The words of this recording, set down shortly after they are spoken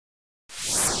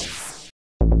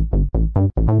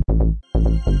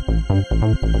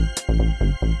Hello,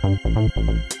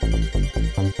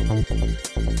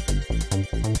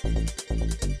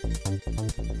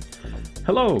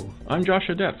 I'm Josh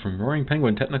Adet from Roaring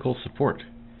Penguin Technical Support.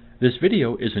 This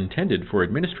video is intended for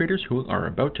administrators who are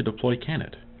about to deploy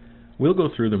CanIt. We'll go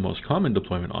through the most common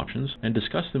deployment options and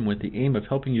discuss them with the aim of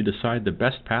helping you decide the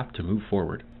best path to move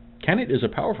forward. CanIt is a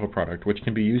powerful product which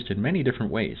can be used in many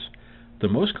different ways. The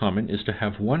most common is to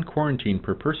have one quarantine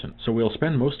per person, so we'll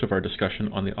spend most of our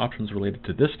discussion on the options related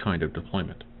to this kind of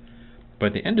deployment. By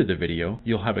the end of the video,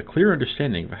 you'll have a clear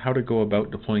understanding of how to go about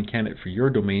deploying CanIt for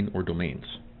your domain or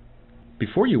domains.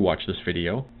 Before you watch this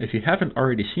video, if you haven't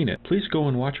already seen it, please go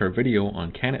and watch our video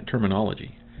on CanIt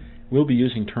terminology. We'll be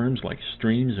using terms like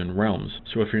streams and realms,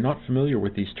 so if you're not familiar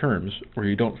with these terms, or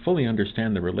you don't fully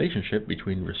understand the relationship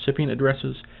between recipient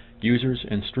addresses, users,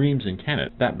 and streams in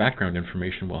CanIt, that background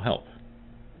information will help.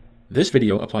 This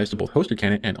video applies to both hosted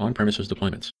CanIt and on-premises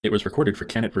deployments. It was recorded for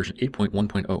CanIt version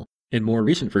 8.1.0. In more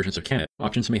recent versions of CanIt,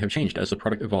 options may have changed as the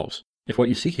product evolves. If what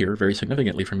you see here varies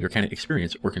significantly from your CanIt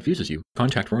experience or confuses you,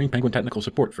 contact Roaring Penguin Technical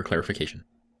Support for clarification.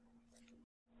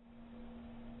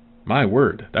 My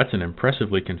word, that's an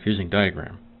impressively confusing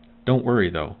diagram. Don't worry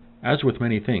though, as with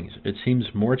many things, it seems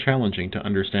more challenging to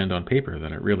understand on paper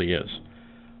than it really is.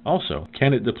 Also,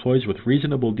 CanIt deploys with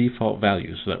reasonable default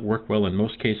values that work well in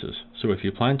most cases, so if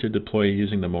you plan to deploy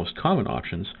using the most common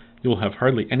options, you'll have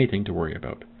hardly anything to worry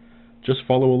about. Just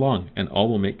follow along and all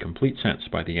will make complete sense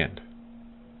by the end.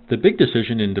 The big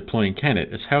decision in deploying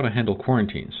CanIt is how to handle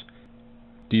quarantines.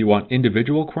 Do you want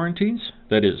individual quarantines,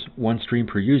 that is, one stream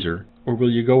per user, or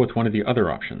will you go with one of the other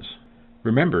options?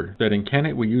 Remember that in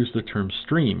CanIt we use the term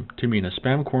stream to mean a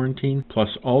spam quarantine plus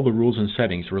all the rules and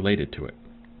settings related to it.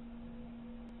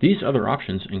 These other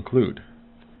options include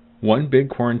one big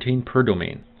quarantine per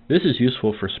domain. This is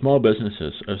useful for small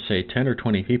businesses of say 10 or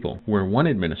 20 people, where one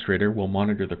administrator will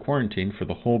monitor the quarantine for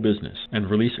the whole business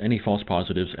and release any false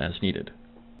positives as needed.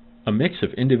 A mix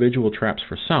of individual traps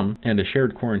for some and a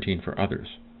shared quarantine for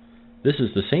others. This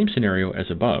is the same scenario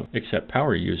as above, except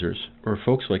power users, or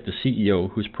folks like the CEO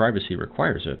whose privacy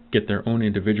requires it, get their own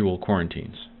individual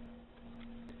quarantines.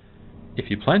 If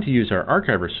you plan to use our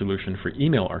archiver solution for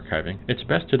email archiving, it's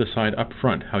best to decide up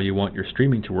front how you want your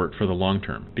streaming to work for the long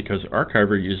term, because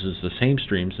archiver uses the same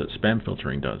streams that spam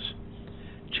filtering does.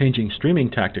 Changing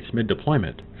streaming tactics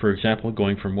mid-deployment, for example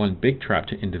going from one big trap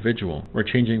to individual, or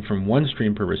changing from one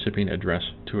stream per recipient address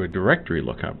to a directory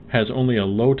lookup, has only a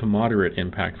low to moderate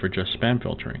impact for just spam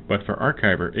filtering, but for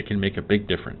archiver it can make a big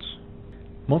difference.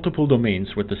 Multiple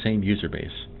domains with the same user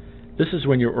base. This is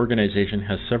when your organization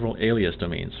has several alias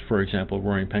domains, for example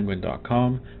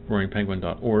roaringpenguin.com,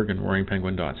 roaringpenguin.org, and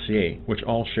roaringpenguin.ca, which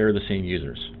all share the same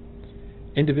users.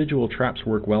 Individual traps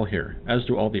work well here, as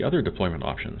do all the other deployment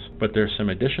options, but there's some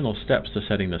additional steps to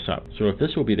setting this up, so if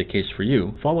this will be the case for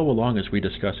you, follow along as we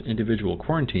discuss individual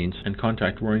quarantines and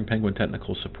contact Roaring Penguin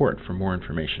Technical Support for more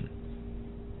information.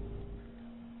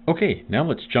 Okay, now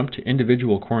let's jump to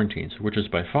individual quarantines, which is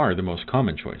by far the most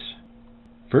common choice.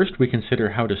 First, we consider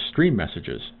how to stream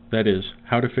messages, that is,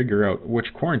 how to figure out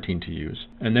which quarantine to use,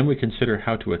 and then we consider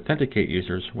how to authenticate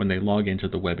users when they log into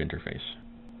the web interface.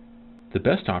 The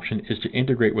best option is to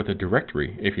integrate with a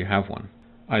directory if you have one.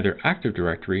 Either Active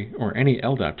Directory or any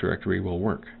LDAP directory will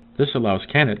work. This allows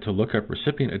CanIt to look up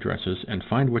recipient addresses and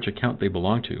find which account they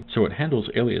belong to, so it handles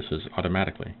aliases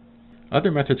automatically.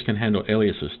 Other methods can handle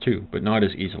aliases too, but not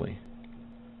as easily.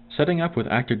 Setting up with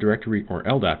Active Directory or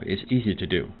LDAP is easy to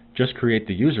do. Just create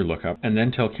the user lookup and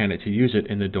then tell CanIt to use it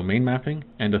in the domain mapping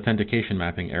and authentication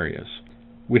mapping areas.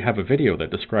 We have a video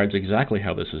that describes exactly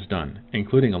how this is done,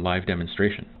 including a live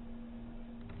demonstration.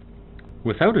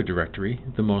 Without a directory,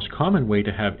 the most common way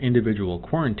to have individual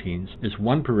quarantines is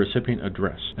one per recipient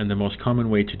address, and the most common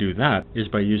way to do that is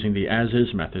by using the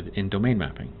as-is method in domain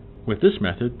mapping. With this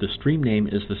method, the stream name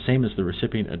is the same as the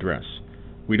recipient address.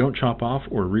 We don't chop off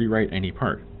or rewrite any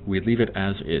part. We leave it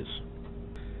as is.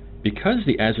 Because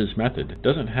the as-is method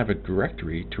doesn't have a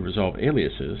directory to resolve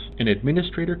aliases, an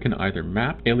administrator can either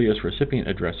map alias recipient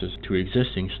addresses to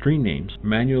existing stream names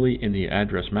manually in the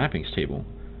address mappings table,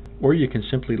 or you can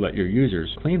simply let your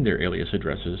users claim their alias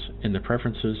addresses in the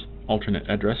Preferences Alternate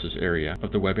Addresses area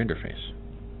of the web interface.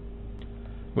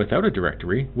 Without a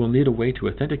directory, we'll need a way to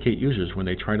authenticate users when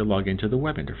they try to log into the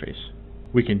web interface.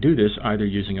 We can do this either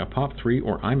using a POP3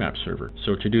 or IMAP server,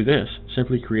 so to do this,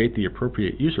 simply create the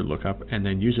appropriate user lookup and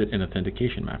then use it in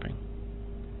authentication mapping.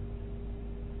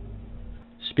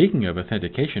 Speaking of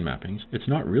authentication mappings, it's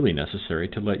not really necessary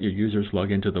to let your users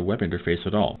log into the web interface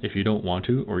at all if you don't want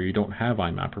to or you don't have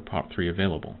IMAP or POP3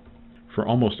 available. For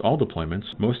almost all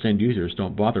deployments, most end users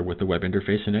don't bother with the web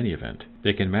interface in any event.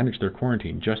 They can manage their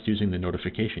quarantine just using the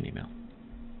notification email.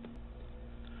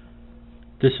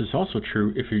 This is also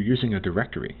true if you're using a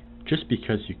directory. Just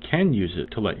because you can use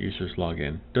it to let users log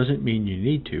in doesn't mean you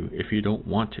need to if you don't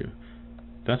want to.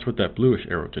 That's what that bluish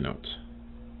arrow denotes.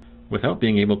 Without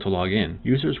being able to log in,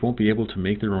 users won't be able to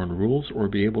make their own rules or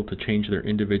be able to change their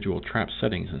individual trap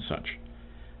settings and such.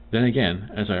 Then again,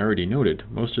 as I already noted,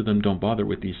 most of them don't bother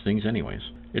with these things anyways.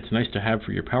 It's nice to have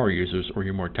for your power users or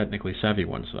your more technically savvy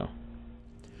ones though.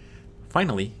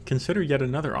 Finally, consider yet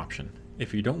another option.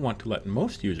 If you don't want to let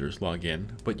most users log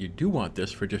in, but you do want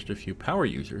this for just a few power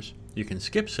users, you can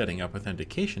skip setting up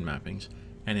authentication mappings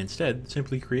and instead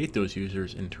simply create those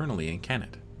users internally in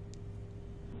CanIt.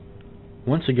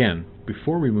 Once again,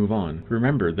 before we move on,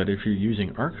 remember that if you're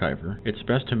using Archiver, it's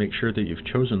best to make sure that you've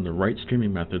chosen the right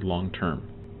streaming method long term.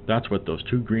 That's what those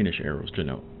two greenish arrows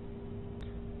denote.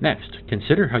 Next,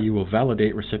 consider how you will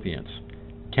validate recipients.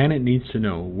 CanIt needs to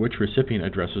know which recipient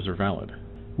addresses are valid.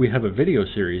 We have a video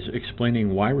series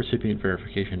explaining why recipient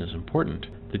verification is important,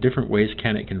 the different ways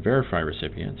CanIt can verify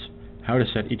recipients, how to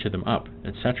set each of them up,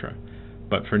 etc.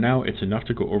 But for now, it's enough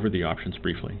to go over the options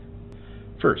briefly.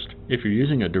 First, if you're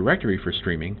using a directory for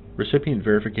streaming, recipient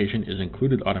verification is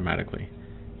included automatically.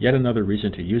 Yet another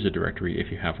reason to use a directory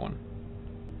if you have one.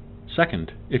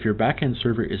 Second, if your backend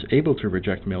server is able to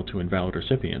reject mail to invalid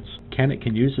recipients, CanIt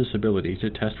can use this ability to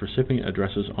test recipient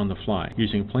addresses on the fly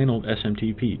using plain old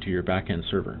SMTP to your backend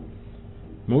server.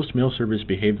 Most mail servers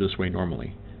behave this way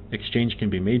normally. Exchange can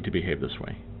be made to behave this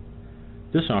way.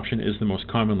 This option is the most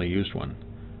commonly used one.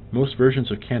 Most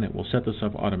versions of CanIt will set this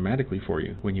up automatically for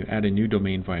you when you add a new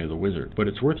domain via the wizard, but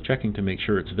it's worth checking to make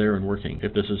sure it's there and working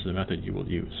if this is the method you will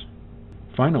use.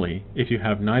 Finally, if you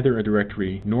have neither a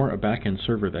directory nor a backend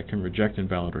server that can reject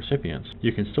invalid recipients,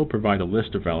 you can still provide a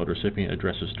list of valid recipient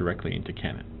addresses directly into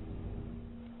CanIt.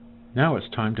 Now it's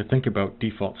time to think about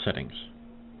default settings.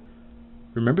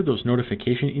 Remember those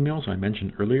notification emails I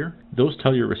mentioned earlier? Those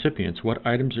tell your recipients what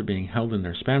items are being held in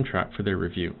their spam trap for their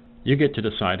review. You get to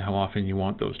decide how often you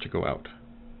want those to go out.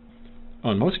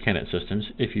 On most CanIt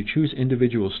systems, if you choose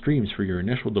individual streams for your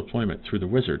initial deployment through the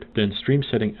wizard, then stream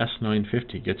setting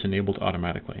S950 gets enabled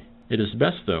automatically. It is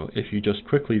best though if you just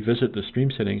quickly visit the stream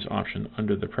settings option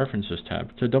under the Preferences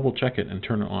tab to double check it and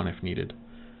turn it on if needed.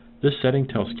 This setting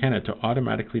tells CanIt to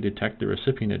automatically detect the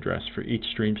recipient address for each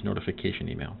stream's notification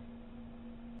email.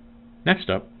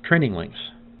 Next up, training links.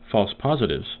 False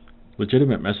positives,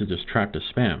 legitimate messages trapped as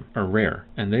spam, are rare,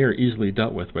 and they are easily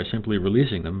dealt with by simply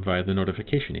releasing them via the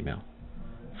notification email.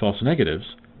 False negatives,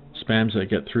 spams that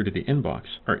get through to the inbox,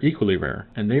 are equally rare,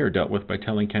 and they are dealt with by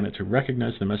telling CanIt to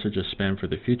recognize the message as spam for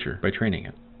the future by training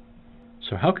it.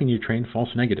 So how can you train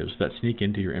false negatives that sneak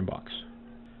into your inbox?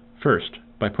 First,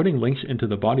 by putting links into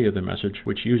the body of the message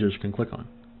which users can click on.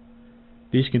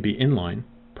 These can be inline,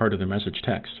 part of the message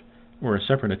text, or a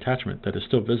separate attachment that is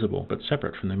still visible but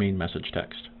separate from the main message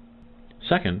text.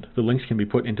 Second, the links can be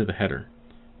put into the header.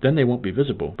 Then they won't be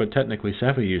visible, but technically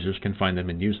savvy users can find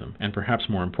them and use them, and perhaps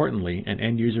more importantly, an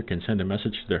end user can send a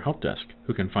message to their help desk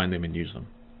who can find them and use them.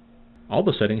 All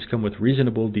the settings come with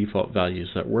reasonable default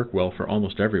values that work well for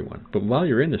almost everyone, but while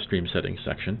you're in the stream settings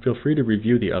section, feel free to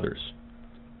review the others.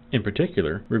 In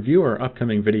particular, review our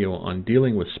upcoming video on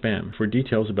dealing with spam for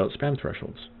details about spam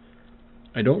thresholds.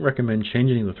 I don't recommend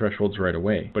changing the thresholds right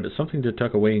away, but it's something to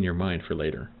tuck away in your mind for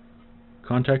later.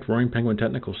 Contact Roaring Penguin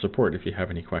Technical Support if you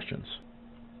have any questions.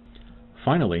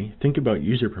 Finally, think about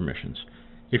user permissions.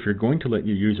 If you're going to let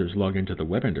your users log into the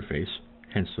web interface,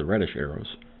 hence the reddish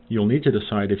arrows, you'll need to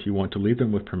decide if you want to leave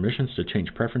them with permissions to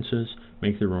change preferences,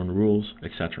 make their own rules,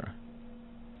 etc.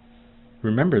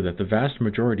 Remember that the vast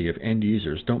majority of end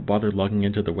users don't bother logging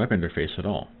into the web interface at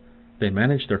all. They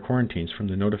manage their quarantines from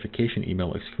the notification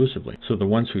email exclusively, so the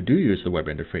ones who do use the web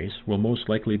interface will most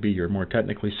likely be your more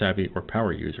technically savvy or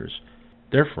power users.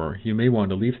 Therefore, you may want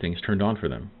to leave things turned on for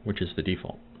them, which is the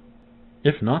default.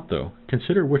 If not though,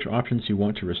 consider which options you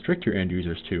want to restrict your end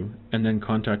users to, and then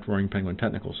contact Roaring Penguin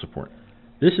Technical Support.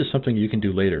 This is something you can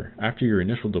do later, after your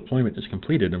initial deployment is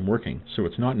completed and working, so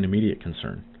it's not an immediate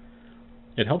concern.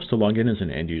 It helps to log in as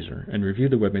an end user and review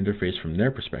the web interface from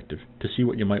their perspective to see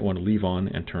what you might want to leave on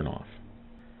and turn off.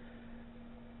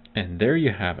 And there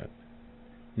you have it.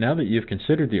 Now that you've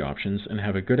considered the options and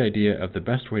have a good idea of the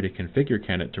best way to configure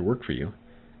CanIt to work for you,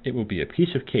 it will be a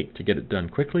piece of cake to get it done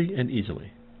quickly and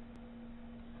easily.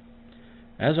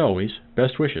 As always,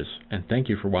 best wishes, and thank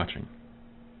you for watching.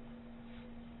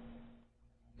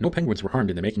 No penguins were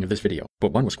harmed in the making of this video,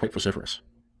 but one was quite vociferous.